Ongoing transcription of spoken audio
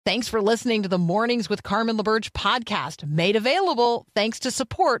Thanks for listening to the Mornings with Carmen LaBerge podcast, made available thanks to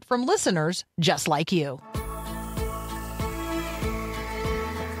support from listeners just like you.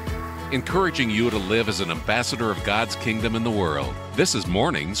 Encouraging you to live as an ambassador of God's kingdom in the world. This is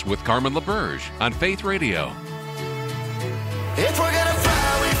Mornings with Carmen LaBerge on Faith Radio. If we're gonna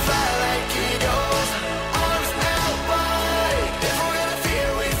fly, we fly like eagles, arms out wide. If we're gonna fear,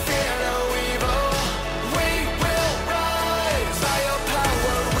 we fear no evil. We will rise. By your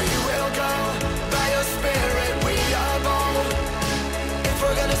power, we will go. By your spirit, we are bold. If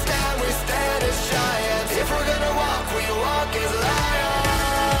we're gonna stand, we stand as giants. If we're gonna walk, we walk as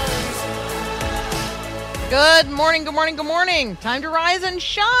lions. Good morning, good morning, good morning. Time to rise and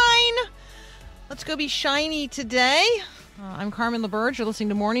shine. Let's go be shiny today. I'm Carmen LaBerge. You're listening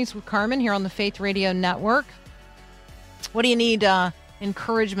to Mornings with Carmen here on the Faith Radio Network. What do you need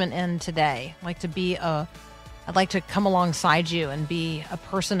encouragement in today? I'd like to come alongside you and be a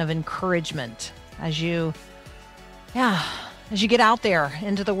person of encouragement as you get out there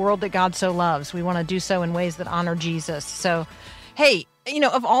into the world that God so loves. We want to do so in ways that honor Jesus. So, hey,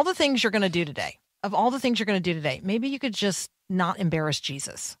 of all the things you're going to do today, maybe you could just not embarrass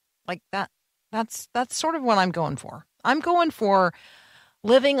Jesus. Like that. That's sort of what I'm going for. I'm going for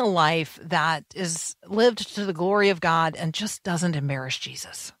living a life that is lived to the glory of God and just doesn't embarrass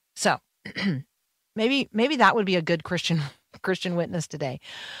Jesus. So maybe that would be a good Christian witness today.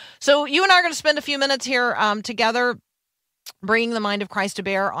 So you and I are going to spend a few minutes here together, bringing the mind of Christ to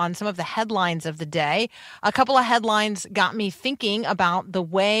bear on some of the headlines of the day. A couple of headlines got me thinking about the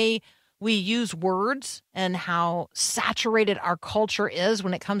way we use words and how saturated our culture is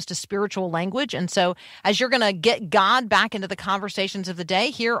when it comes to spiritual language. And so as you're going to get God back into the conversations of the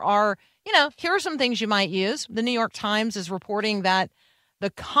day, here are some things you might use. The New York Times is reporting that the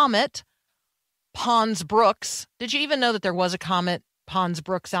comet Pons-Brooks, did you even know that there was a comet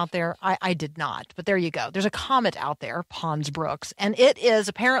Pons-Brooks out there? I did not, but there you go. There's a comet out there, Pons-Brooks, and it is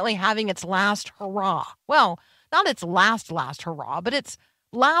apparently having its last hurrah. Well, not its last hurrah, but it's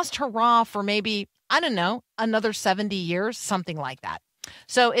last hurrah for maybe, I don't know, another 70 years, something like that.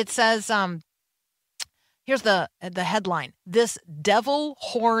 So it says, here's the headline. This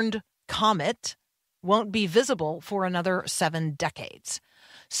devil-horned comet won't be visible for another 7 decades.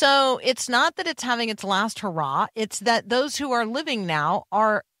 So it's not that it's having its last hurrah. It's that those who are living now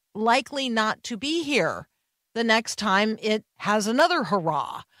are likely not to be here the next time it has another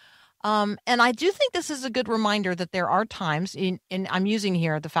hurrah. And I do think this is a good reminder that there are times, and I'm using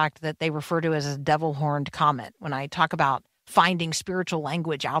here the fact that they refer to it as a devil-horned comet when I talk about finding spiritual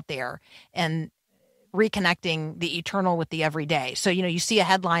language out there and reconnecting the eternal with the everyday. So, you see a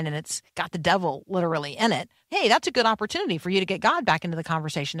headline and it's got the devil literally in it. Hey, that's a good opportunity for you to get God back into the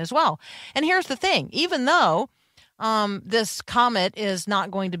conversation as well. And here's the thing, even though this comet is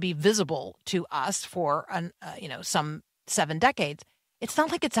not going to be visible to us for, some 7 decades, it's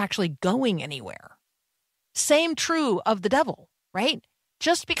not like it's actually going anywhere. Same true of the devil, right?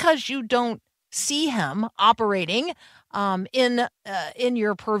 Just because you don't see him operating in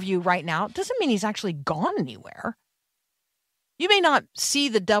your purview right now doesn't mean he's actually gone anywhere. You may not see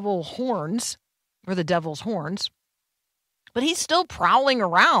the devil's horns, but he's still prowling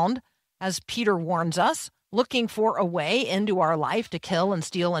around, as Peter warns us, looking for a way into our life to kill and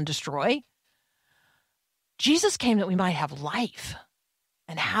steal and destroy. Jesus came that we might have life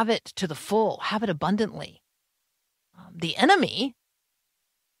and have it to the full, have it abundantly. The enemy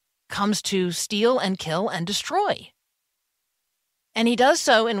comes to steal and kill and destroy. And he does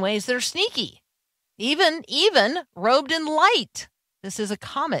so in ways that are sneaky, even robed in light. This is a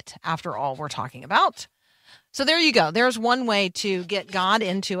comet, after all, we're talking about. So there you go. There's one way to get God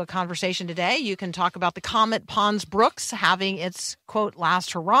into a conversation today. You can talk about the comet Pons-Brooks having its, quote,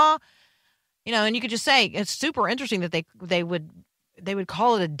 last hurrah. And you could just say, it's super interesting that they would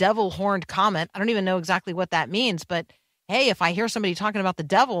call it a devil-horned comet. I don't even know exactly what that means, but hey, if I hear somebody talking about the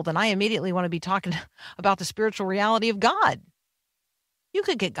devil, then I immediately want to be talking about the spiritual reality of God. You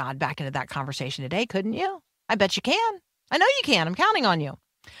could get God back into that conversation today, couldn't you? I bet you can. I know you can. I'm counting on you.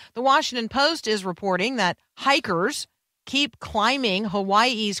 The Washington Post is reporting that hikers keep climbing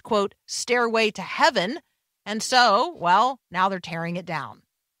Hawaii's, quote, stairway to heaven. And so, now they're tearing it down.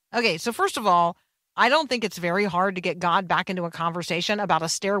 Okay, so first of all, I don't think it's very hard to get God back into a conversation about a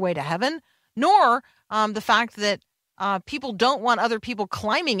stairway to heaven, nor the fact that people don't want other people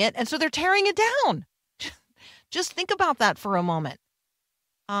climbing it, and so they're tearing it down. Just think about that for a moment.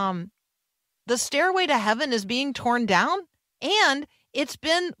 The stairway to heaven is being torn down, and it's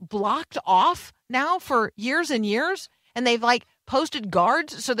been blocked off now for years and years, and they've posted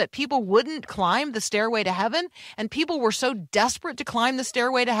guards so that people wouldn't climb the stairway to heaven. And people were so desperate to climb the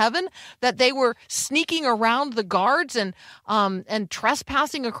stairway to heaven that they were sneaking around the guards and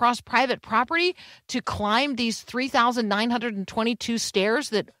trespassing across private property to climb these 3,922 stairs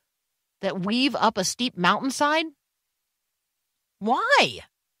that weave up a steep mountainside. Why?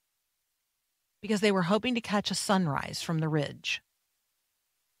 Because they were hoping to catch a sunrise from the ridge.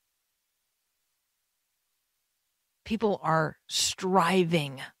 People are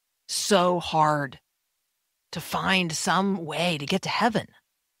striving so hard to find some way to get to heaven.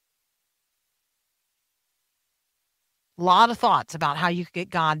 A lot of thoughts about how you could get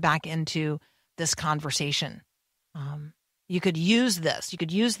God back into this conversation. You could use this. You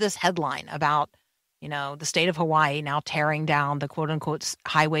could use this headline about, the state of Hawaii now tearing down the quote-unquote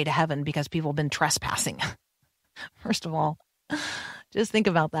highway to heaven because people have been trespassing. First of all, just think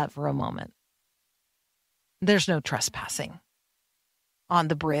about that for a moment. There's no trespassing on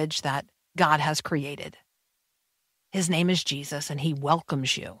the bridge that God has created. His name is Jesus, and he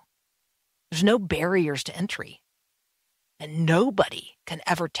welcomes you. There's no barriers to entry, and nobody can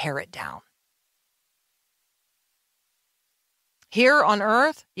ever tear it down. Here on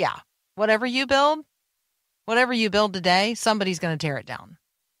earth, whatever you build today, somebody's going to tear it down.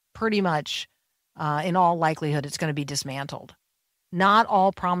 Pretty much, in all likelihood, it's going to be dismantled. Not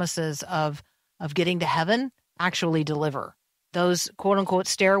all promises of getting to heaven actually deliver. Those quote-unquote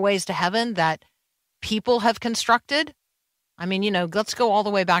stairways to heaven that people have constructed. I mean, let's go all the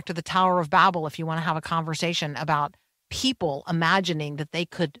way back to the Tower of Babel if you want to have a conversation about people imagining that they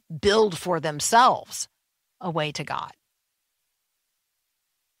could build for themselves a way to God.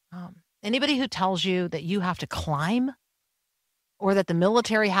 Anybody who tells you that you have to climb or that the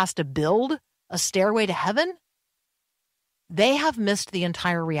military has to build a stairway to heaven, they have missed the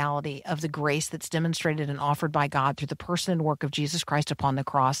entire reality of the grace that's demonstrated and offered by God through the person and work of Jesus Christ upon the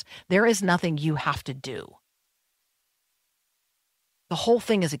cross. There is nothing you have to do. The whole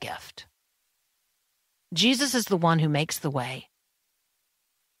thing is a gift. Jesus is the one who makes the way.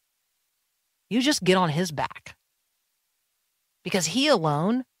 You just get on his back because he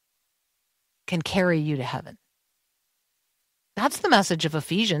alone can carry you to heaven. That's the message of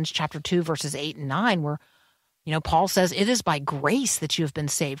Ephesians chapter 2, verses 8 and 9, where Paul says, it is by grace that you have been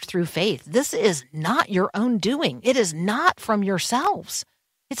saved through faith. This is not your own doing. It is not from yourselves.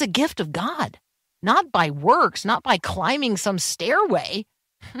 It's a gift of God, not by works, not by climbing some stairway.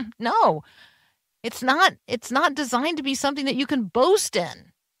 No, it's not designed to be something that you can boast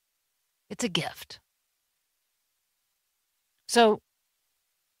in. It's a gift. So,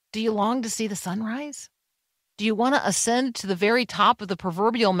 do you long to see the sunrise? Do you want to ascend to the very top of the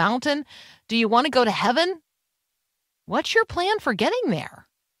proverbial mountain? Do you want to go to heaven? What's your plan for getting there?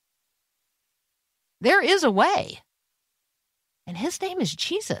 There is a way, and his name is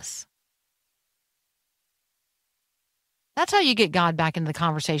Jesus. That's how you get God back into the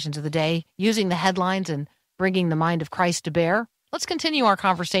conversations of the day, using the headlines and bringing the mind of Christ to bear. Let's continue our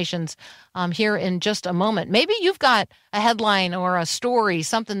conversations here in just a moment. Maybe you've got a headline or a story,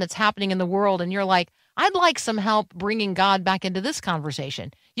 something that's happening in the world, and you're like, I'd like some help bringing God back into this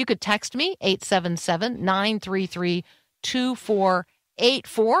conversation. You could text me, 877-933-2484.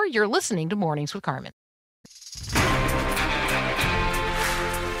 You're listening to Mornings with Carmen.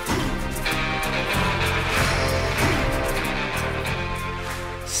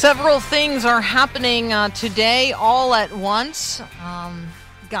 Several things are happening today all at once.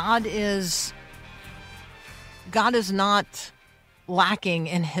 God is not lacking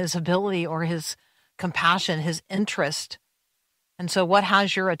in his ability or his compassion, his interest. And so what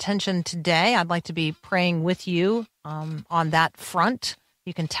has your attention today? I'd like to be praying with you on that front.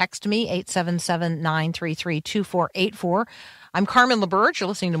 You can text me, 877-933-2484. I'm Carmen LaBerge. You're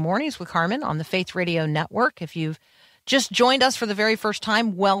listening to Mornings with Carmen on the Faith Radio Network. If you've just joined us for the very first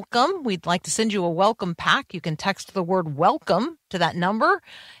time, welcome. We'd like to send you a welcome pack. You can text the word welcome to that number,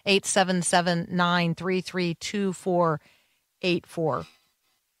 877-933-2484.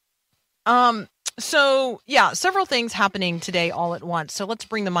 Several things happening today all at once. So let's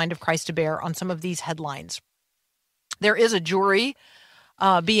bring the mind of Christ to bear on some of these headlines. There is a jury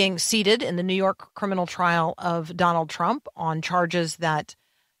being seated in the New York criminal trial of Donald Trump on charges that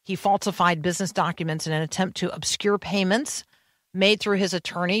he falsified business documents in an attempt to obscure payments made through his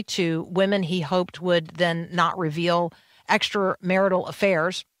attorney to women he hoped would then not reveal extramarital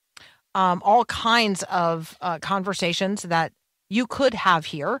affairs. All kinds of conversations that you could have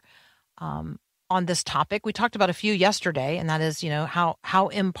here on this topic. We talked about a few yesterday, and that is, how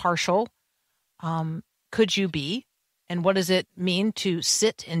impartial could you be, and what does it mean to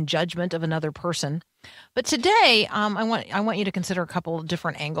sit in judgment of another person? But today, I want you to consider a couple of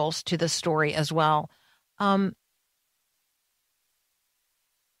different angles to this story as well. At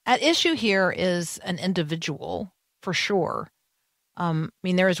issue here is an individual, for sure.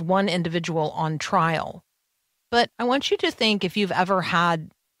 There is one individual on trial. But I want you to think if you've ever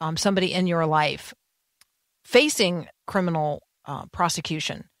had somebody in your life facing criminal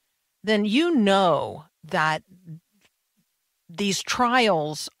prosecution, then you know that these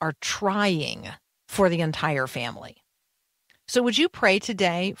trials are trying for the entire family. So would you pray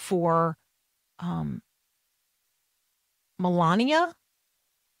today for Melania?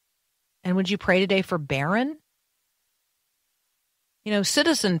 And would you pray today for Barron?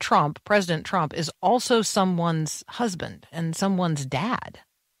 Citizen Trump, President Trump, is also someone's husband and someone's dad.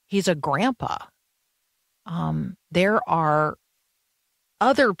 He's a grandpa. There are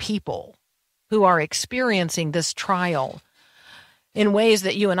other people who are experiencing this trial in ways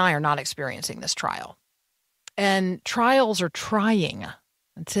that you and I are not experiencing this trial. And trials are trying.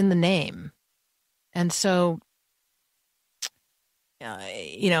 It's in the name. And so,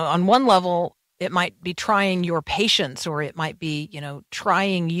 on one level, it might be trying your patience, or it might be,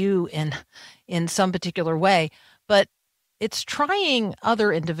 trying you in some particular way, but it's trying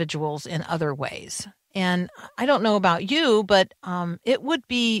other individuals in other ways. And I don't know about you, but it would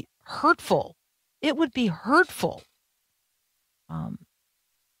be hurtful. It would be hurtful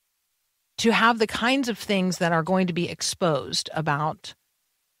to have the kinds of things that are going to be exposed about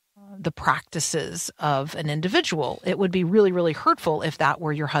the practices of an individual. It would be really, really hurtful if that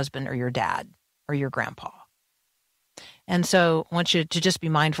were your husband or your dad or your grandpa. And so I want you to just be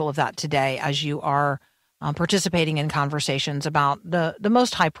mindful of that today as you are participating in conversations about the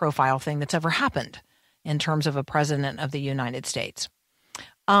most high-profile thing that's ever happened in terms of a president of the United States.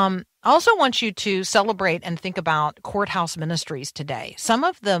 I also want you to celebrate and think about courthouse ministries today. Some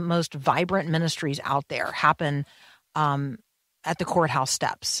of the most vibrant ministries out there happen at the courthouse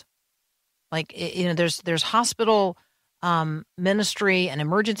steps. Like, there's hospital ministry and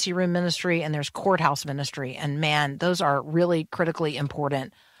emergency room ministry, and there's courthouse ministry. And man, those are really critically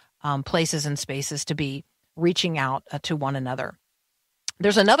important places and spaces to be reaching out to one another.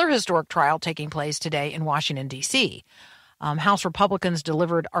 There's another historic trial taking place today in Washington, D.C. House Republicans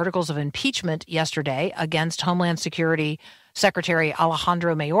delivered articles of impeachment yesterday against Homeland Security Secretary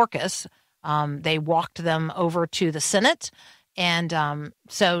Alejandro Mayorkas. They walked them over to the Senate. And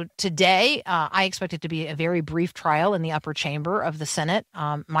so today, I expect it to be a very brief trial in the upper chamber of the Senate.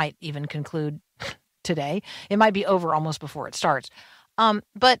 Might even conclude today. It might be over almost before it starts.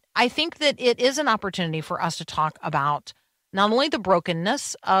 But I think that it is an opportunity for us to talk about not only the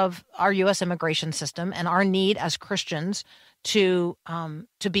brokenness of our U.S. immigration system and our need as Christians to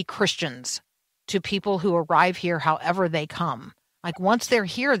be Christians to people who arrive here however they come. Like, once they're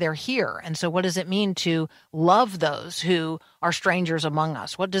here, they're here. And so what does it mean to love those who are strangers among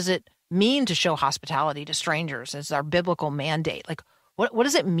us? What does it mean to show hospitality to strangers as our biblical mandate? Like, what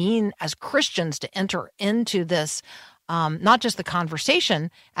does it mean as Christians to enter into this, not just the conversation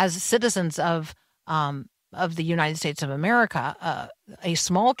as citizens of the United States of America, a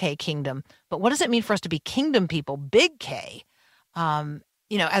small K kingdom, but what does it mean for us to be kingdom people, big K,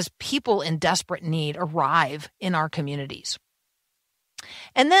 as people in desperate need arrive in our communities?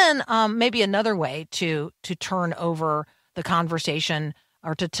 And then maybe another way to turn over the conversation,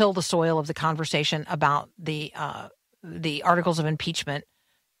 or to till the soil of the conversation about the articles of impeachment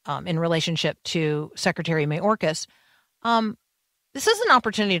in relationship to Secretary Mayorkas. This is an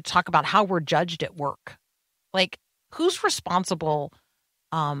opportunity to talk about how we're judged at work. Like, who's responsible,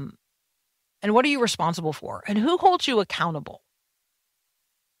 and what are you responsible for, and who holds you accountable?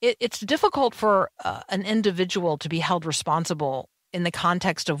 It's difficult for an individual to be held responsible in the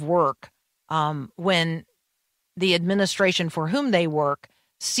context of work when the administration for whom they work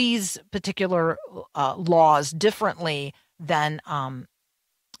sees particular laws differently than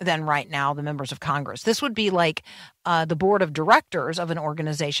right now the members of Congress. This would be like the board of directors of an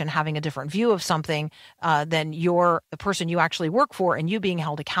organization having a different view of something than the person you actually work for, and you being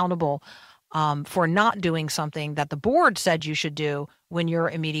held accountable for not doing something that the board said you should do when your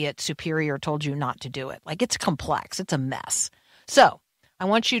immediate superior told you not to do it. Like, it's complex. It's a mess. So I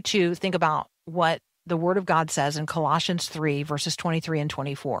want you to think about what the Word of God says in Colossians 3, verses 23 and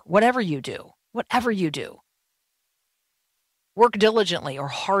 24. Whatever you do, work diligently or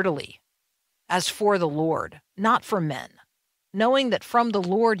heartily as for the Lord, not for men, knowing that from the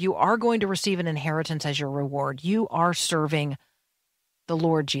Lord you are going to receive an inheritance as your reward. You are serving the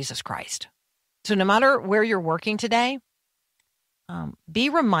Lord Jesus Christ. So no matter where you're working today, be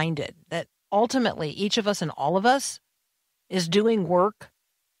reminded that ultimately each of us and all of us is doing work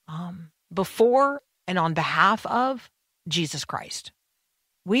before and on behalf of Jesus Christ.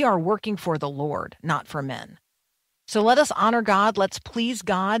 We are working for the Lord, not for men. So let us honor God. Let's please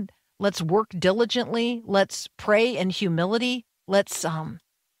God. Let's work diligently. Let's pray in humility. Let's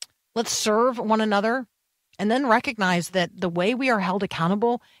serve one another, and then recognize that the way we are held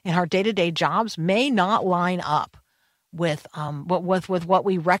accountable in our day-to-day jobs may not line up with what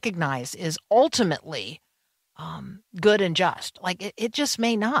we recognize is ultimately good and just. Like it just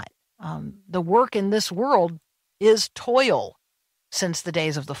may not. The work in this world is toil since the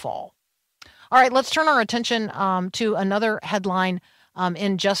days of the fall. All right, let's turn our attention to another headline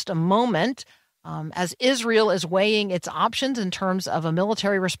in just a moment. As Israel is weighing its options in terms of a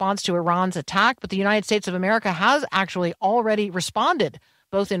military response to Iran's attack, but the United States of America has actually already responded,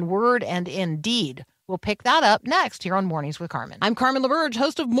 both in word and in deed. We'll pick that up next here on Mornings with Carmen. I'm Carmen LaBerge,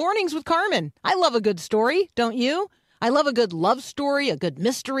 host of Mornings with Carmen. I love a good story, don't you? I love a good love story, a good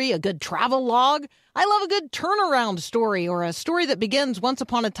mystery, a good travel log. I love a good turnaround story, or a story that begins once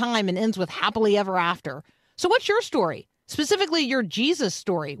upon a time and ends with happily ever after. So what's your story? Specifically, your Jesus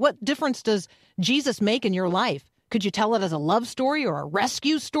story. What difference does Jesus make in your life? Could you tell it as a love story or a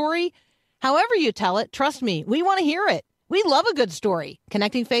rescue story? However you tell it, trust me, we want to hear it. We love a good story.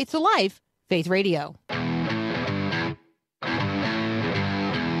 Connecting faith to life, Faith Radio.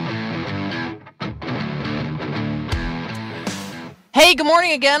 Hey, good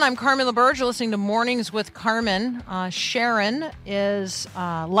morning again. I'm Carmen LaBerge. You're listening to Mornings with Carmen. Sharon is,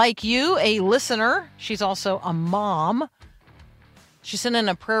 like you, a listener. She's also a mom. She sent in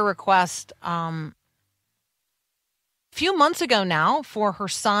a prayer request a few months ago now for her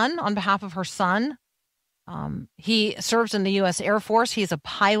son, on behalf of her son. He serves in the U.S. Air Force. He's a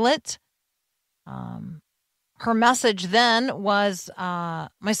pilot. Her message then was,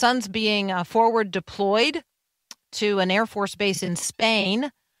 my son's being forward deployed to an Air Force base in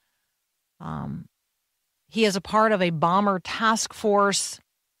Spain. He is a part of a bomber task force.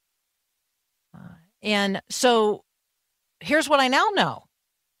 And so here's what I now know.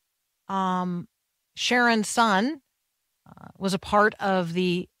 Sharon's son is a part of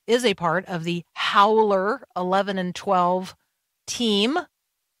the Howler 11 and 12 team,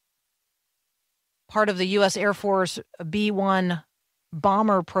 part of the U.S. Air Force B-1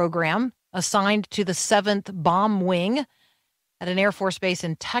 bomber program, assigned to the 7th Bomb Wing at an Air Force base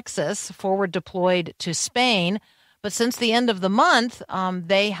in Texas, forward deployed to Spain. But since the end of the month,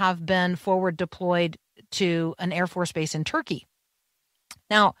 they have been forward deployed to an Air Force base in Turkey.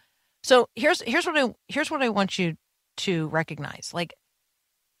 Now, so here's what I want you to recognize. Like,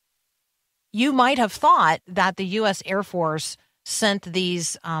 you might have thought that the U.S. Air Force sent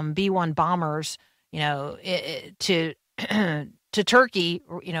these B-1 bombers, to Turkey,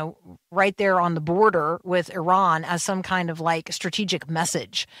 right there on the border with Iran, as some kind of like strategic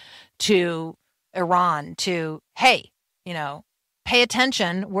message to Iran to, hey, pay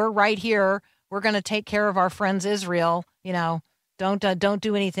attention. We're right here. We're going to take care of our friends Israel. Don't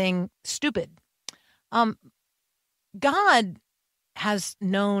do anything stupid. God has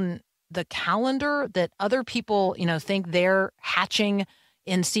known the calendar that other people, think they're hatching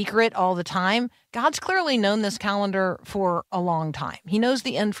in secret all the time. God's clearly known this calendar for a long time. He knows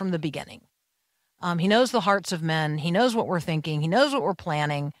the end from the beginning. He knows the hearts of men. He knows what we're thinking. He knows what we're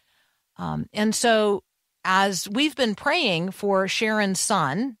planning. And so as we've been praying for Sharon's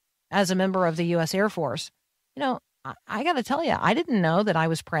son as a member of the U.S. Air Force, I got to tell you, I didn't know that I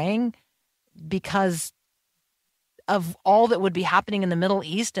was praying because of all that would be happening in the Middle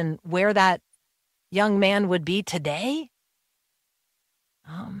East and where that young man would be today.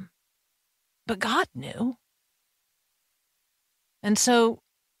 But God knew. And so,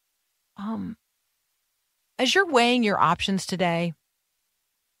 as you're weighing your options today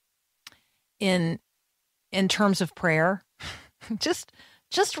in terms of prayer, just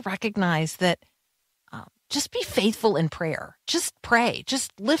recognize that, just be faithful in prayer. Just pray.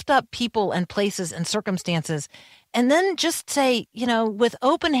 Just lift up people and places and circumstances. And then just say, with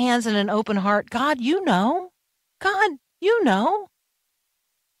open hands and an open heart, God, you know. God, you know.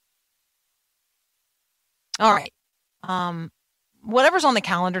 All right. Whatever's on the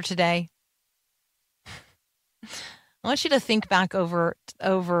calendar today, I want you to think back over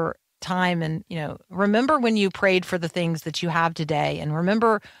time and, remember when you prayed for the things that you have today, and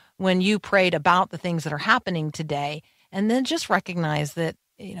remember when you prayed about the things that are happening today, and then just recognize that,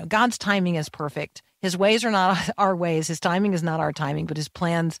 God's timing is perfect. His ways are not our ways. His timing is not our timing, but his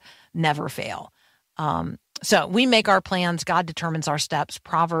plans never fail. So we make our plans. God determines our steps.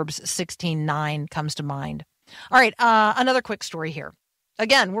 Proverbs 16:9 comes to mind. All right. Another quick story here.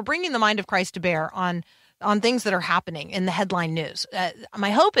 Again, we're bringing the mind of Christ to bear on on things that are happening in the headline news.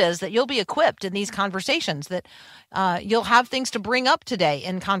 My hope is that you'll be equipped in these conversations, that you'll have things to bring up today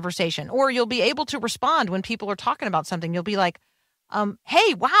in conversation, or you'll be able to respond when people are talking about something. You'll be like,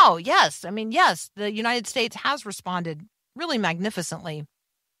 hey, wow, yes. I mean, yes, the United States has responded really magnificently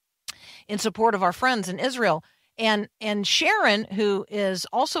in support of our friends in Israel. And Sharon, who is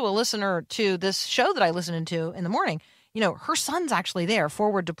also a listener to this show that I listen to in the morning, her son's actually there,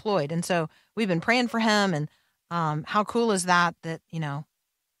 forward deployed. And so we've been praying for him. And how cool is that,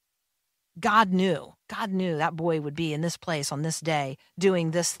 God knew that boy would be in this place on this day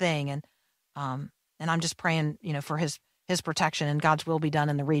doing this thing. And I'm just praying, for his protection, and God's will be done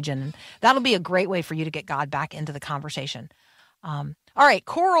in the region. And that'll be a great way for you to get God back into the conversation. All right.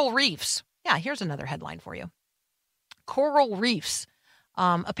 Coral reefs. Yeah. Here's another headline for you. Coral reefs.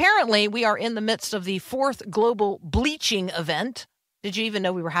 Apparently, we are in the midst of the 4th global bleaching event. Did you even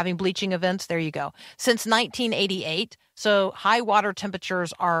know we were having bleaching events? There you go. Since 1988. So high water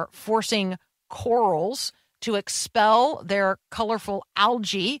temperatures are forcing corals to expel their colorful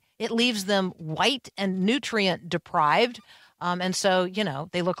algae. It leaves them white and nutrient deprived. And so,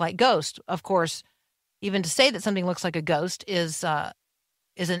 they look like ghosts. Of course, even to say that something looks like a ghost is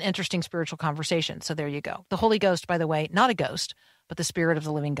an interesting spiritual conversation. So there you go. The Holy Ghost, by the way, not a ghost, but the Spirit of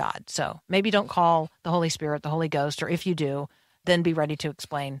the living God. So maybe don't call the Holy Spirit the Holy Ghost, or if you do, then be ready to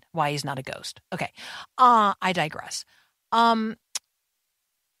explain why he's not a ghost. Okay. I digress. Death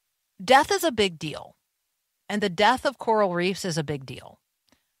is a big deal, and the death of coral reefs is a big deal.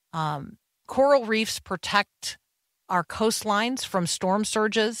 Coral reefs protect our coastlines from storm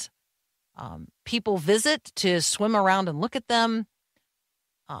surges. People visit to swim around and look at them.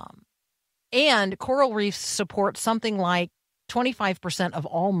 And coral reefs support something like 25% of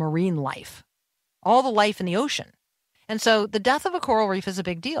all marine life, all the life in the ocean. And so the death of a coral reef is a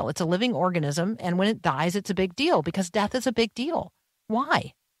big deal. It's a living organism. And when it dies, it's a big deal, because death is a big deal.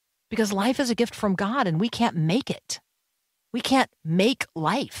 Why? Because life is a gift from God, and we can't make it. We can't make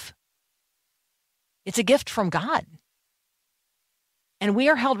life. It's a gift from God. And we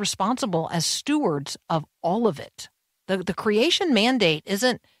are held responsible as stewards of all of it. The creation mandate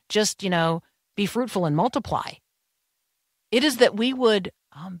isn't just, be fruitful and multiply. It is that we would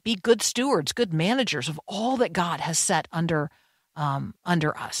be good stewards, good managers of all that God has set under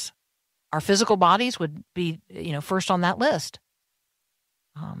us. Our physical bodies would be, first on that list.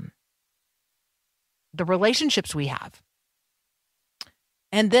 The relationships we have.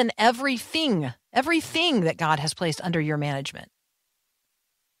 And then everything that God has placed under your management.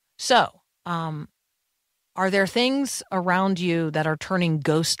 So, are there things around you that are turning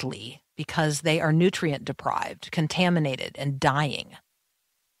ghostly because they are nutrient deprived, contaminated, and dying?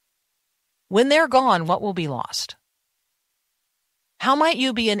 When they're gone, what will be lost? How might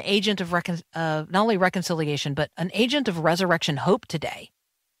you be an agent of not only reconciliation, but an agent of resurrection hope today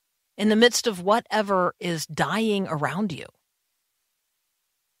in the midst of whatever is dying around you?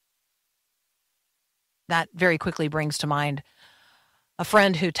 That very quickly brings to mind a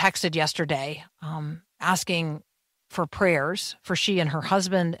friend who texted yesterday asking for prayers for she and her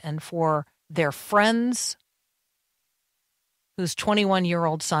husband and for their friends whose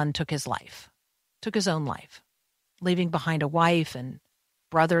 21-year-old son took his own life, leaving behind a wife and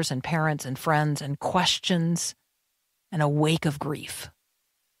brothers and parents and friends and questions and a wake of grief.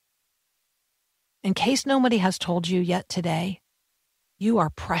 In case nobody has told you yet today, you are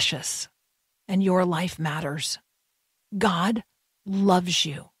precious and your life matters. God loves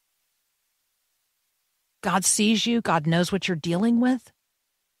you. God sees you. God knows what you're dealing with.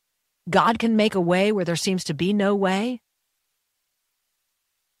 God can make a way where there seems to be no way.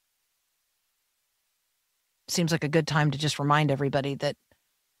 Seems like a good time to just remind everybody that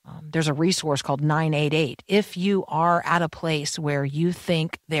there's a resource called 988. If you are at a place where you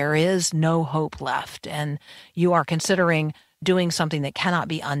think there is no hope left and you are considering doing something that cannot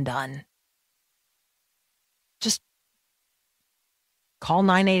be undone, just call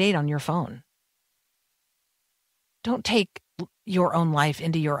 988 on your phone. Don't take your own life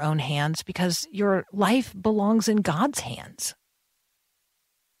into your own hands, because your life belongs in God's hands.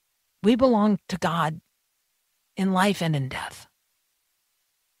 We belong to God in life and in death.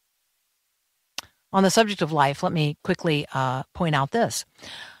 On the subject of life, let me quickly point out this.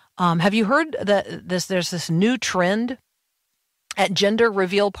 Have you heard that there's this new trend at gender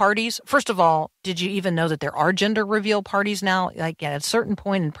reveal parties? First of all, did you even know that there are gender reveal parties now? Like at a certain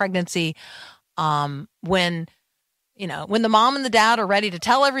point in pregnancy, when when the mom and the dad are ready to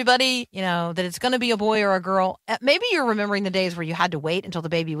tell everybody, that it's going to be a boy or a girl. Maybe you're remembering the days where you had to wait until the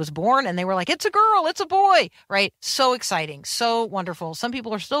baby was born and they were like, it's a girl, it's a boy, right? So exciting, so wonderful. Some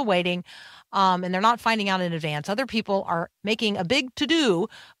people are still waiting and they're not finding out in advance. Other people are making a big to-do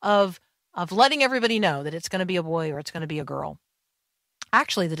of letting everybody know that it's going to be a boy or it's going to be a girl.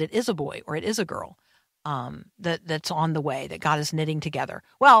 Actually, that it is a boy or it is a girl that's on the way, that God is knitting together.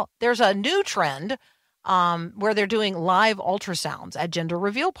 Well, there's a new trend where they're doing live ultrasounds at gender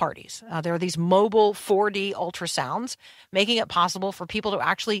reveal parties. There are these mobile 4D ultrasounds, making it possible for people to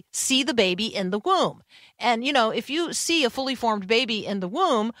actually see the baby in the womb. And, if you see a fully formed baby in the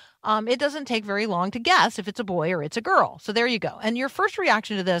womb, it doesn't take very long to guess if it's a boy or it's a girl. So there you go. And your first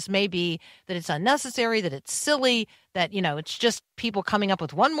reaction to this may be that it's unnecessary, that it's silly, that, it's just people coming up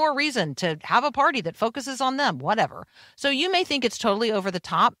with one more reason to have a party that focuses on them, whatever. So you may think it's totally over the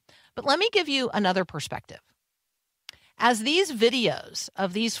top. But let me give you another perspective. As these videos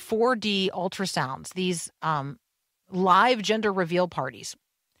of these 4D ultrasounds, these live gender reveal parties,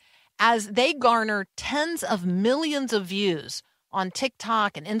 as they garner tens of millions of views on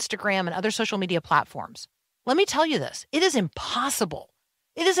TikTok and Instagram and other social media platforms, let me tell you this. It is impossible.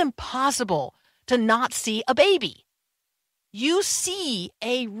 It is impossible to not see a baby. You see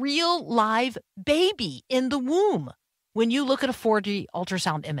a real live baby in the womb. When you look at a 4D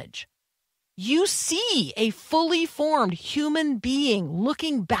ultrasound image, you see a fully formed human being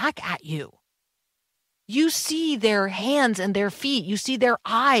looking back at you. You see their hands and their feet. You see their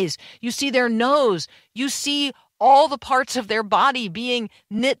eyes. You see their nose. You see all the parts of their body being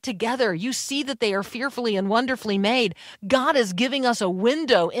knit together. You see that they are fearfully and wonderfully made. God is giving us a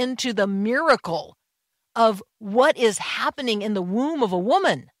window into the miracle of what is happening in the womb of a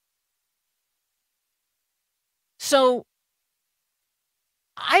woman. So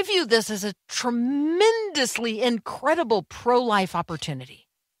I view this as a tremendously incredible pro-life opportunity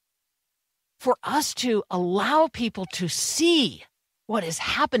for us to allow people to see what is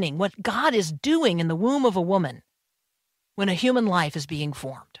happening, what God is doing in the womb of a woman when a human life is being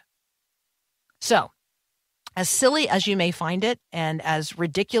formed. So, as silly as you may find it, and as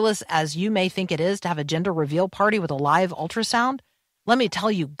ridiculous as you may think it is to have a gender reveal party with a live ultrasound, let me tell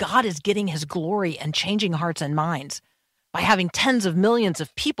you, God is getting his glory and changing hearts and minds by having tens of millions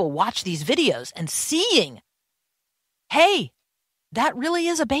of people watch these videos and seeing, hey, that really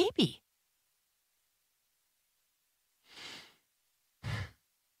is a baby.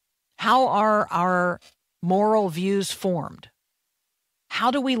 How are our moral views formed? How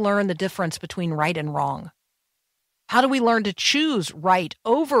do we learn the difference between right and wrong? How do we learn to choose right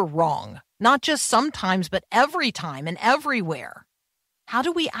over wrong? Not just sometimes, but every time and everywhere. How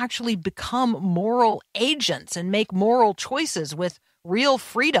do we actually become moral agents and make moral choices with real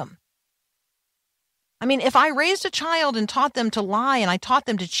freedom? I mean, if I raised a child and taught them to lie and I taught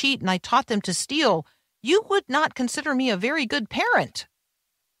them to cheat and I taught them to steal, you would not consider me a very good parent.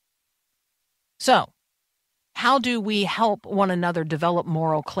 So, how do we help one another develop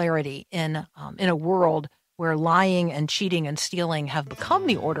moral clarity in a world where lying and cheating and stealing have become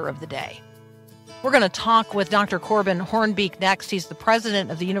the order of the day? We're going to talk with Dr. Corbin Hornbeak next. He's the president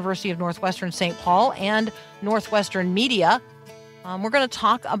of the University of Northwestern St. Paul and Northwestern Media. We're going to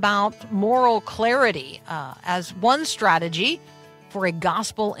talk about moral clarity as one strategy for a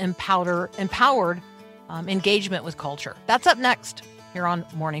gospel-empowered engagement with culture. That's up next here on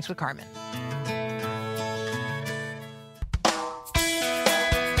Mornings with Carmen.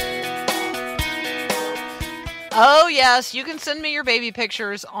 Oh, yes, you can send me your baby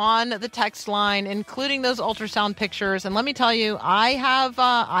pictures on the text line, including those ultrasound pictures. And let me tell you, I have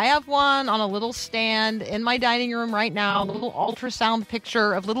one on a little stand in my dining room right now, a little ultrasound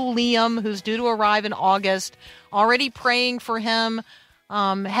picture of little Liam, who's due to arrive in August, already praying for him,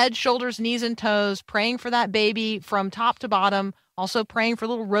 head, shoulders, knees, and toes, praying for that baby from top to bottom, also praying for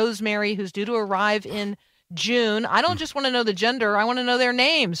little Rosemary, who's due to arrive in June. I don't just want to know the gender. I want to know their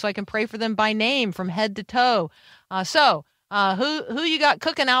name so I can pray for them by name from head to toe. So who you got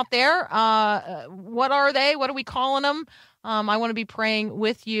cooking out there? What are they? What are we calling them? I want to be praying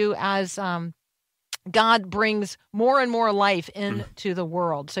with you as God brings more and more life into the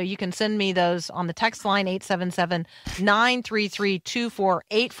world. So you can send me those on the text line,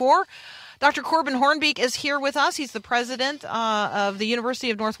 877-933-2484. Dr. Corbin Hornbeak is here with us. He's the president of the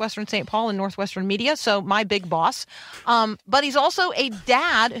University of Northwestern St. Paul and Northwestern Media, so my big boss. But he's also a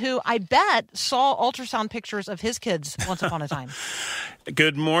dad who I bet saw ultrasound pictures of his kids once upon a time.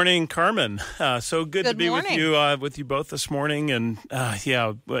 Good morning, Carmen. So good to be morning. with you both this morning. And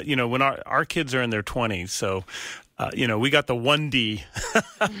when our kids are in their 20s, so we got the 1D,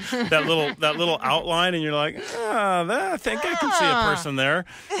 that little outline, and you're like, I think I can see a person there.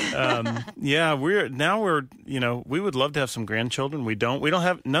 We would love to have some grandchildren. We don't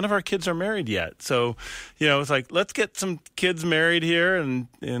have, none of our kids are married yet. So, it's like, let's get some kids married here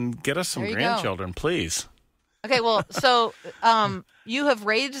and get us some grandchildren, please. Okay, well, so you have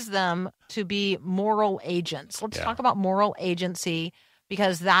raised them to be moral agents. Let's talk about moral agency,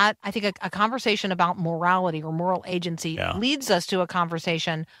 because that, I think, a conversation about morality or moral agency leads us to a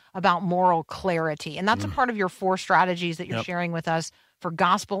conversation about moral clarity. And that's a part of your 4 strategies that you're sharing with us for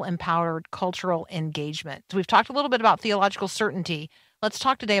gospel-empowered cultural engagement. So we've talked a little bit about theological certainty. Let's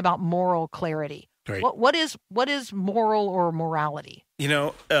talk today about moral clarity. Great. What is moral or morality?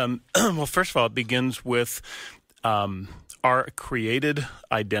 Well, first of all, it begins with our created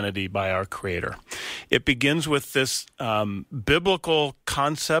identity by our Creator. It begins with this biblical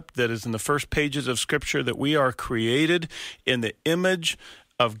concept that is in the first pages of Scripture, that we are created in the image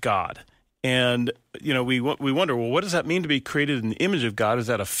of God. And, we wonder, well, what does that mean to be created in the image of God? Is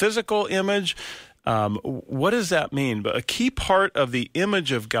that a physical image? What does that mean? But a key part of the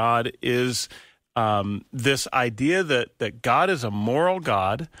image of God is this idea that God is a moral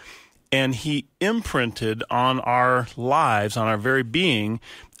God, and he imprinted on our lives, on our very being,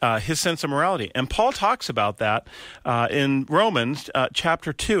 his sense of morality. And Paul talks about that in Romans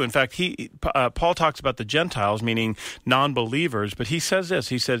chapter 2. In fact, Paul talks about the Gentiles, meaning non-believers, but he says this.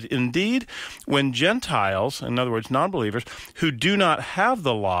 He says, indeed, when Gentiles, in other words, non-believers, who do not have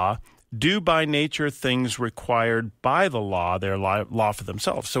the law, do by nature things required by the law, their law for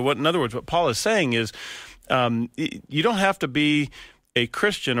themselves. So in other words, what Paul is saying is you don't have to be a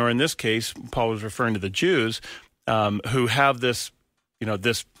Christian, or in this case, Paul was referring to the Jews who have this,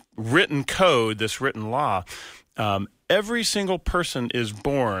 this written code, this written law. Every single person is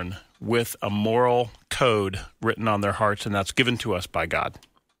born with a moral code written on their hearts, and that's given to us by God.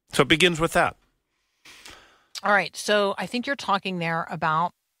 So it begins with that. All right. So I think you're talking there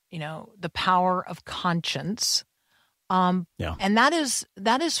about, the power of conscience. And that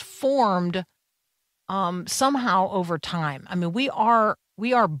is formed somehow over time. I mean, we are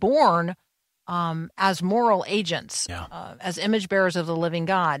born as moral agents, as image bearers of the living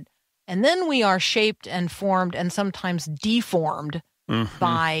God, and then we are shaped and formed and sometimes deformed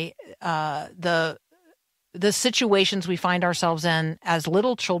by the situations we find ourselves in as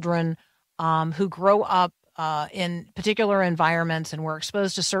little children who grow up in particular environments, and we're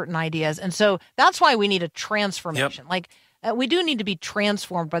exposed to certain ideas. And so that's why we need a transformation. We do need to be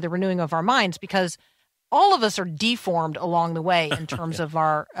transformed by the renewing of our minds, because all of us are deformed along the way in terms of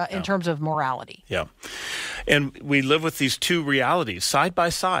our in terms of morality. Yeah, and we live with these 2 realities side by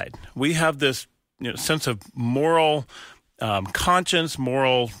side. We have this sense of moral conscience,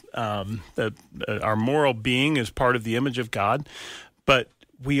 moral that our moral being is part of the image of God, but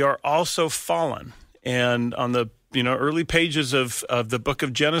we are also fallen. And on the early pages of the book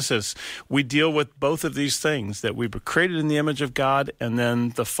of Genesis, we deal with both of these things, that we were created in the image of God and then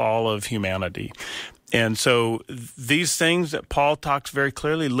the fall of humanity. And so these things that Paul talks very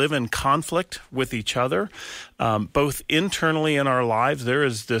clearly live in conflict with each other, both internally in our lives. There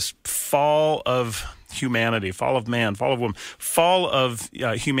is this fall of humanity, fall of man, fall of woman, fall of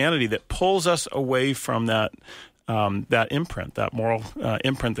humanity that pulls us away from that imprint, that moral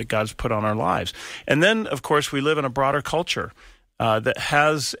imprint that God's put on our lives. And then, of course, we live in a broader culture that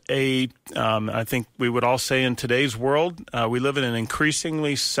has I think we would all say in today's world, we live in an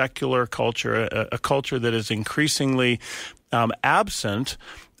increasingly secular culture, a culture that is increasingly absent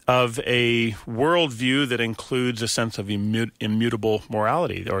of a worldview that includes a sense of immutable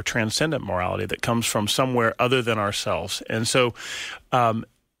morality or transcendent morality that comes from somewhere other than ourselves. And so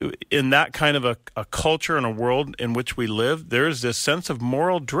in that kind of a culture and a world in which we live, there is this sense of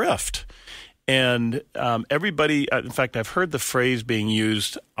moral drift. And everybody, in fact, I've heard the phrase being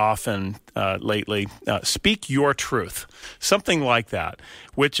used often lately, speak your truth, something like that,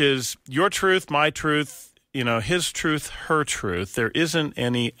 which is your truth, my truth, his truth, her truth. There isn't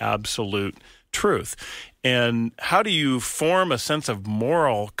any absolute truth. And how do you form a sense of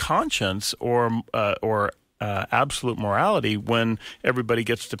moral conscience or absolute morality when everybody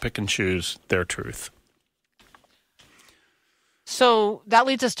gets to pick and choose their truth? So that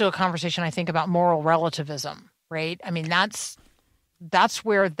leads us to a conversation, I think, about moral relativism, right? I mean, that's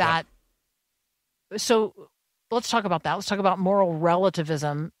where that. Yeah. So let's talk about that. Let's talk about moral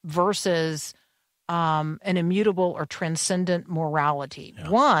relativism versus an immutable or transcendent morality.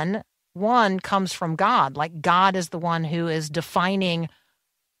 Yeah. One comes from God. Like, God is the one who is defining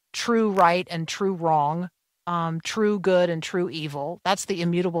true right and true wrong. true good and true evil. That's the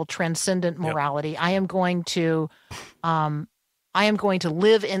immutable, transcendent morality. Yep. I am going to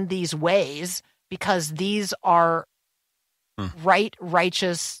live in these ways because these are right,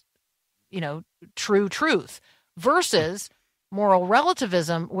 righteous, true truth, versus moral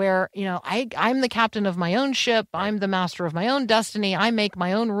relativism, where, I'm the captain of my own ship. I'm the master of my own destiny. I make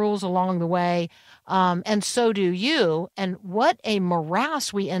my own rules along the way. And so do you. And what a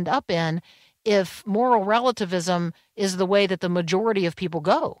morass we end up in if moral relativism is the way that the majority of people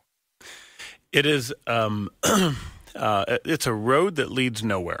go. It is, it's a road that leads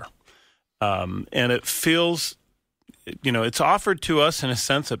nowhere. And it feels, it's offered to us in a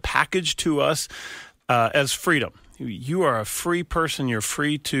sense, a package to us as freedom. You are a free person. You're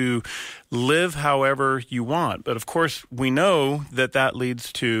free to live however you want. But of course, we know that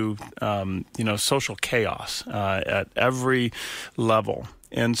leads to, social chaos at every level.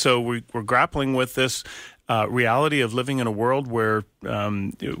 And so we're grappling with this reality of living in a world where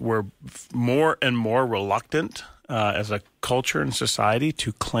we're more and more reluctant as a culture and society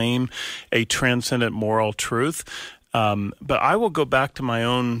to claim a transcendent moral truth. But I will go back to my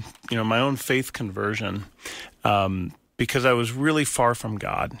own faith conversion because I was really far from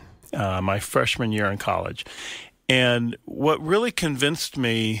God my freshman year in college. And what really convinced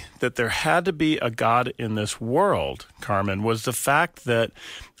me that there had to be a God in this world, Carmen, was the fact that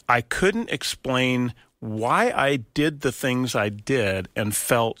I couldn't explain why I did the things I did and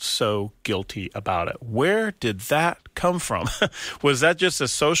felt so guilty about it. Where did that come from? Was that just a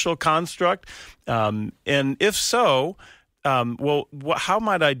social construct? And if so, how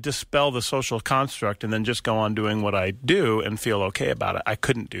might I dispel the social construct and then just go on doing what I do and feel okay about it? I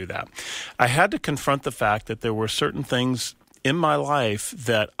couldn't do that. I had to confront the fact that there were certain things in my life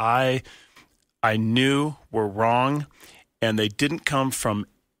that I knew were wrong, and they didn't come from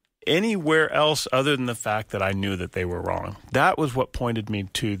anywhere else other than the fact that I knew that they were wrong. That was what pointed me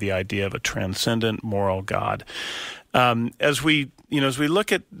to the idea of a transcendent moral God. As we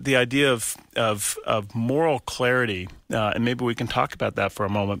look at the idea of moral clarity, and maybe we can talk about that for a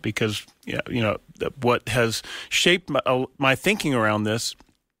moment, because what has shaped my thinking around this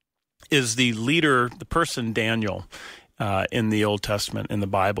is the person Daniel in the Old Testament, in the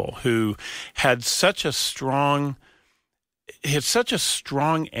Bible, who had such a strong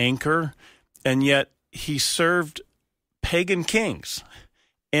anchor, and yet he served pagan kings.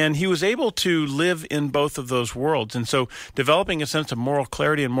 And he was able to live in both of those worlds. And so developing a sense of moral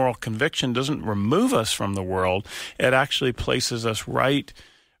clarity and moral conviction doesn't remove us from the world. It actually places us right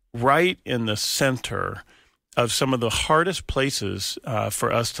in the center of some of the hardest places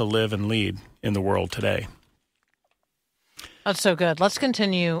for us to live and lead in the world today. That's so good. Let's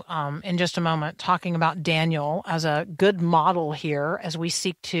continue in just a moment talking about Daniel as a good model here as we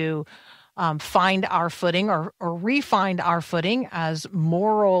seek to find our footing or re-find our footing as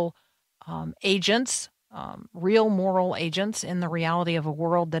moral agents, real moral agents in the reality of a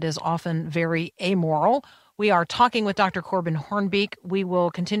world that is often very amoral. We are talking with Dr. Corbin Hornbeak. We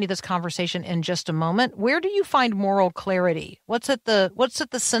will continue this conversation in just a moment. Where do you find moral clarity? What's at the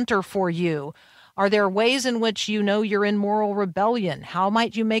center for you? Are there ways in which you know you're in moral rebellion? How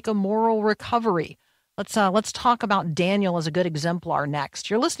might you make a moral recovery? Let's talk about Daniel as a good exemplar next.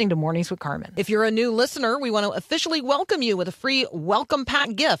 You're listening to Mornings with Carmen. If you're a new listener, we want to officially welcome you with a free welcome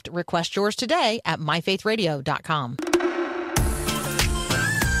pack gift. Request yours today at myfaithradio.com.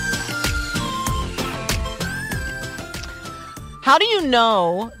 How do you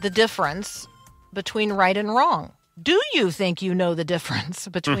know the difference between right and wrong? Do you think you know the difference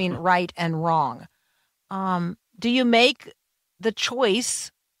between right and wrong? Do you make the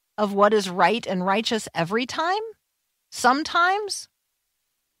choice of what is right and righteous every time? Sometimes?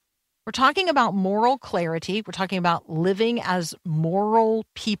 We're talking about moral clarity. We're talking about living as moral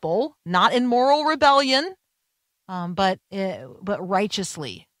people, not in moral rebellion, but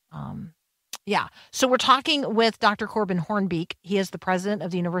righteously. So we're talking with Dr. Corbin Hornbeak. He is the president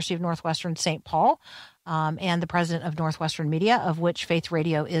of the University of Northwestern St. Paul and the president of Northwestern Media, of which Faith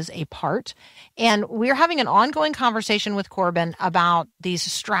Radio is a part. And we're having an ongoing conversation with Corbin about these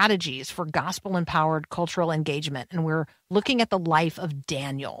strategies for gospel-empowered cultural engagement. And we're looking at the life of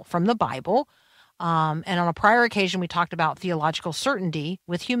Daniel from the Bible. And on a prior occasion, we talked about theological certainty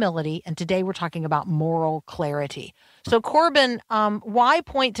with humility. And today we're talking about moral clarity. So, Corbin, why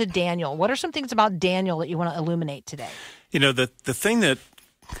point to Daniel? What are some things about Daniel that you want to illuminate today? The thing that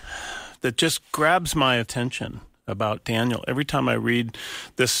just grabs my attention about Daniel every time I read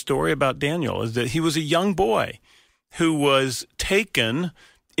this story about Daniel is that he was a young boy who was taken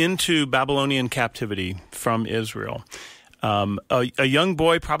into Babylonian captivity from Israel. a young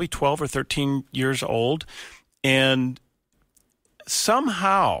boy, probably 12 or 13 years old, and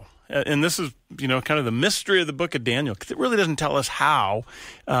somehow, and this is, kind of the mystery of the book of Daniel, because it really doesn't tell us how,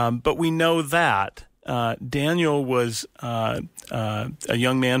 but we know that Daniel was a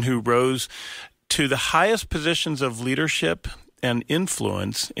young man who rose to the highest positions of leadership and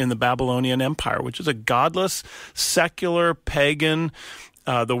influence in the Babylonian Empire, which is a godless, secular, pagan,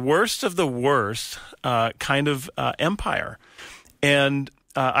 the worst of the worst kind of empire. And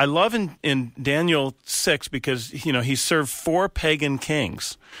I love in Daniel 6 because, he served 4 pagan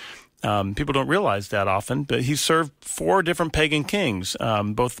kings. People don't realize that often, but he served 4 different pagan kings,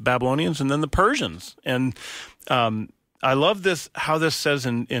 both the Babylonians and then the Persians. And I love how this says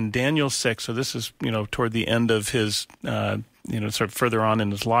in Daniel 6, so this is, toward the end of his, sort of further on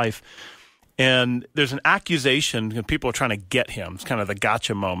in his life. And there's an accusation, people are trying to get him. It's kind of the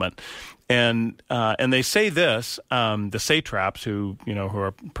gotcha moment. And they say this, the satraps who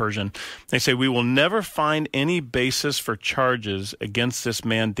are Persian, they say, "We will never find any basis for charges against this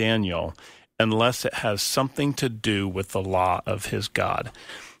man Daniel unless it has something to do with the law of his God."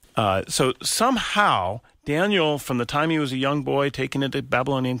 So somehow Daniel, from the time he was a young boy taken into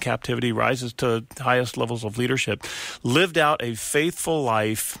Babylonian captivity, rises to the highest levels of leadership, lived out a faithful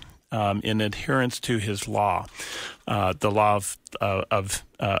life in adherence to his law, the law of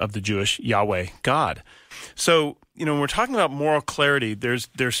the Jewish Yahweh God. So, when we're talking about moral clarity,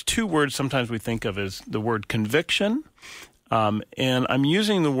 there's 2 words sometimes we think of as the word conviction, and I'm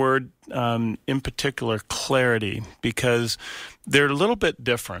using the word in particular clarity because they're a little bit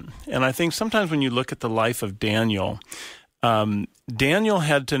different. And I think sometimes when you look at the life of Daniel, Daniel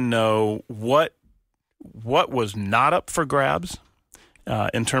had to know what was not up for grabs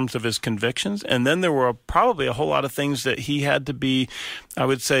in terms of his convictions. And then there were probably a whole lot of things that he had to be, I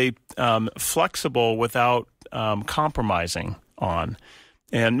would say, flexible without compromising on.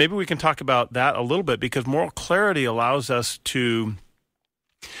 And maybe we can talk about that a little bit because moral clarity allows us to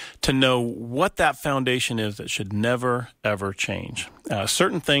know what that foundation is that should never, ever change.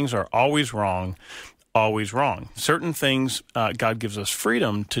 Certain things are always wrong. Certain things God gives us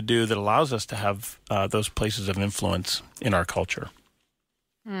freedom to do that allows us to have those places of influence in our culture.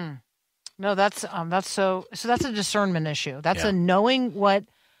 No, that's so that's a discernment issue. That's a knowing what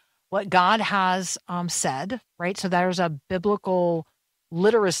God has said, right? So there's a biblical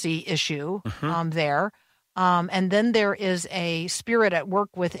literacy issue there. And then there is a spirit at work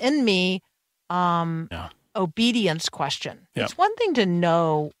within me, obedience question. Yeah. It's one thing to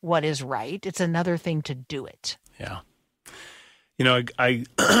know what is right. It's another thing to do it. Yeah. I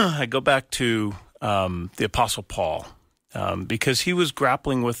I go back to the Apostle Paul because he was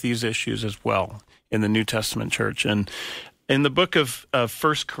grappling with these issues as well in the New Testament church. And in the book of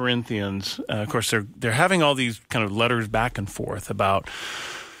 1 Corinthians, of course, they're having all these kind of letters back and forth about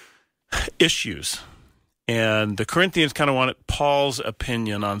issues. And the Corinthians kind of wanted Paul's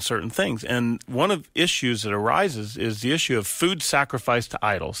opinion on certain things. And one of the issues that arises is the issue of food sacrificed to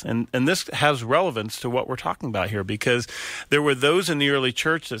idols. And this has relevance to what we're talking about here because there were those in the early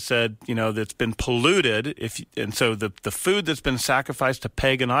church that said, that's been polluted. And so the food that's been sacrificed to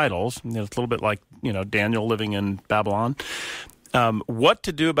pagan idols, it's a little bit like, Daniel living in Babylon. What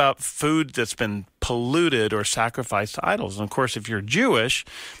to do about food that's been polluted or sacrificed to idols. And of course, if you're Jewish,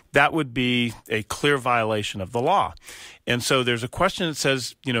 that would be a clear violation of the law. And so there's a question that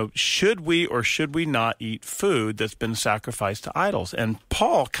says, should we or should we not eat food that's been sacrificed to idols? And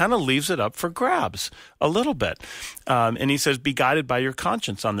Paul kind of leaves it up for grabs a little bit. And he says, be guided by your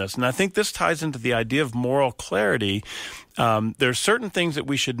conscience on this. And I think this ties into the idea of moral clarity. There's certain things that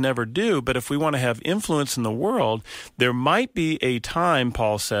we should never do, but if we want to have influence in the world, there might be a time,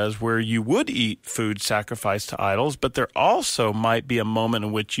 Paul says, where you would eat food sacrificed to idols, but there also might be a moment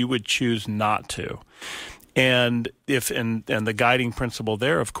in which you would choose not to. And the guiding principle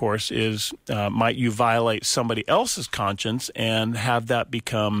there, of course, is might you violate somebody else's conscience and have that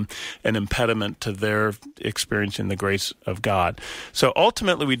become an impediment to their experiencing the grace of God. So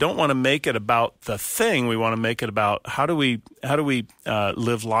ultimately, we don't want to make it about the thing. We want to make it about how do we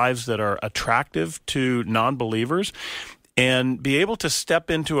live lives that are attractive to non-believers and be able to step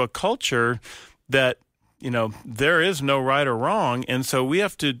into a culture that there is no right or wrong, and so we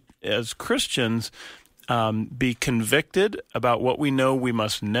have to, as Christians, be convicted about what we know we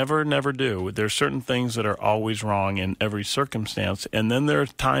must never, never do. There's certain things that are always wrong in every circumstance. And then there are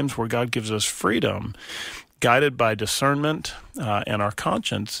times where God gives us freedom guided by discernment and our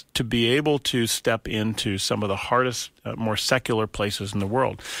conscience, to be able to step into some of the hardest, more secular places in the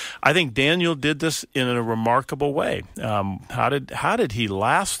world. I think Daniel did this in a remarkable way. How did he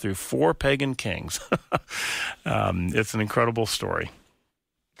last through 4 pagan kings? It's an incredible story.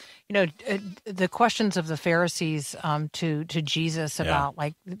 The questions of the Pharisees to Jesus about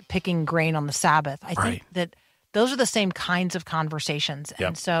like picking grain on the Sabbath, I think that those are the same kinds of conversations.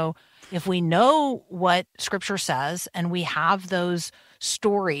 And so if we know what Scripture says and we have those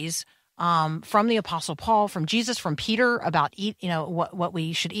stories from the Apostle Paul, from Jesus, from Peter about what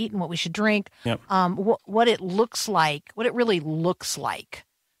we should eat and what we should drink, what it looks like, what it really looks like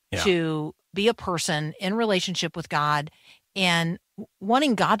to be a person in relationship with God and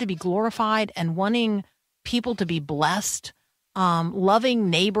wanting God to be glorified and wanting people to be blessed,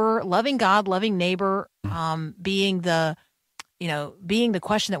 loving God, loving neighbor, being the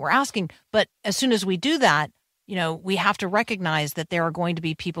question that we're asking. But as soon as we do that, we have to recognize that there are going to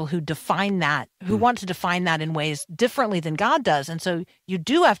be people who define that, who want to define that in ways differently than God does. And so you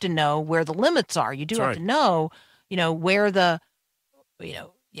do have to know where the limits are. You do have to know, where the,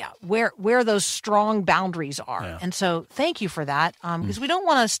 where those strong boundaries are. Yeah. And so thank you for that, because we don't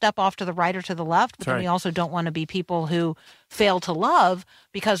want to step off to the right or to the left, but then we also don't want to be people who fail to love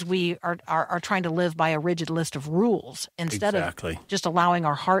because we are trying to live by a rigid list of rules instead of just allowing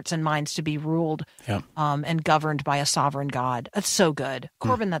our hearts and minds to be ruled and governed by a sovereign God. That's so good.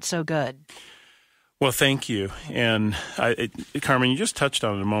 Corbin, that's so good. Well, thank you. And Carmen, you just touched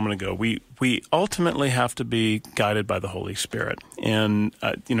on it a moment ago. We ultimately have to be guided by the Holy Spirit. And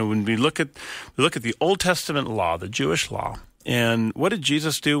when we look at the Old Testament law, the Jewish law, and what did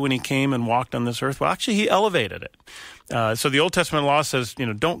Jesus do when he came and walked on this earth? Well, actually, he elevated it. So the Old Testament law says,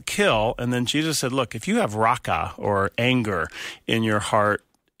 don't kill. And then Jesus said, look, if you have raka or anger in your heart,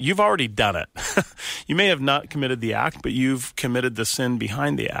 you've already done it. You may have not committed the act, but you've committed the sin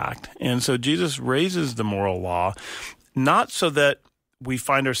behind the act. And so Jesus raises the moral law, not so that we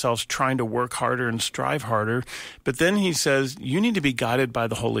find ourselves trying to work harder and strive harder, but then he says, you need to be guided by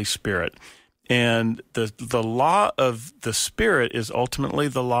the Holy Spirit. And the law of the Spirit is ultimately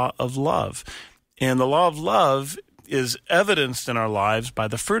the law of love. And the law of love is evidenced in our lives by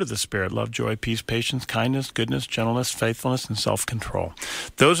the fruit of the Spirit: love, joy, peace, patience, kindness, goodness, gentleness, faithfulness, and self-control.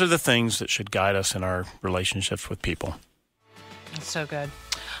 Those are the things that should guide us in our relationships with people. That's so good.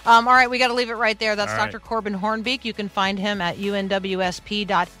 All right, we got to leave it right there. That's Dr. Corbin Hornbeak. You can find him at unwsp.edu.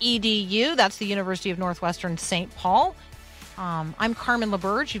 That's the University of Northwestern St. Paul. I'm Carmen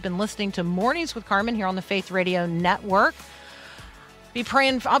LaBerge. You've been listening to Mornings with Carmen here on the Faith Radio Network.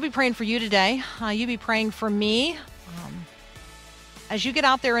 I'll be praying for you today. You be praying for me. As you get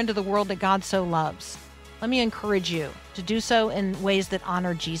out there into the world that God so loves, let me encourage you to do so in ways that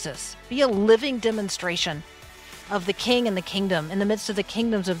honor Jesus. Be a living demonstration of the King and the kingdom in the midst of the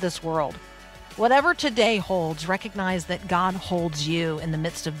kingdoms of this world. Whatever today holds, recognize that God holds you in the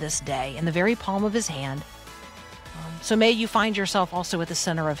midst of this day, in the very palm of his hand. So may you find yourself also at the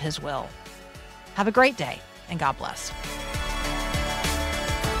center of his will. Have a great day, and God bless.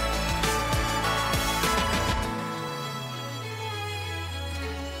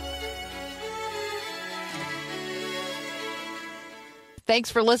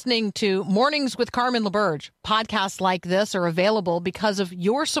 Thanks for listening to Mornings with Carmen LaBerge. Podcasts like this are available because of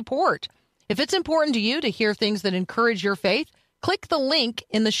your support. If it's important to you to hear things that encourage your faith, click the link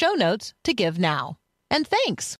in the show notes to give now. And thanks.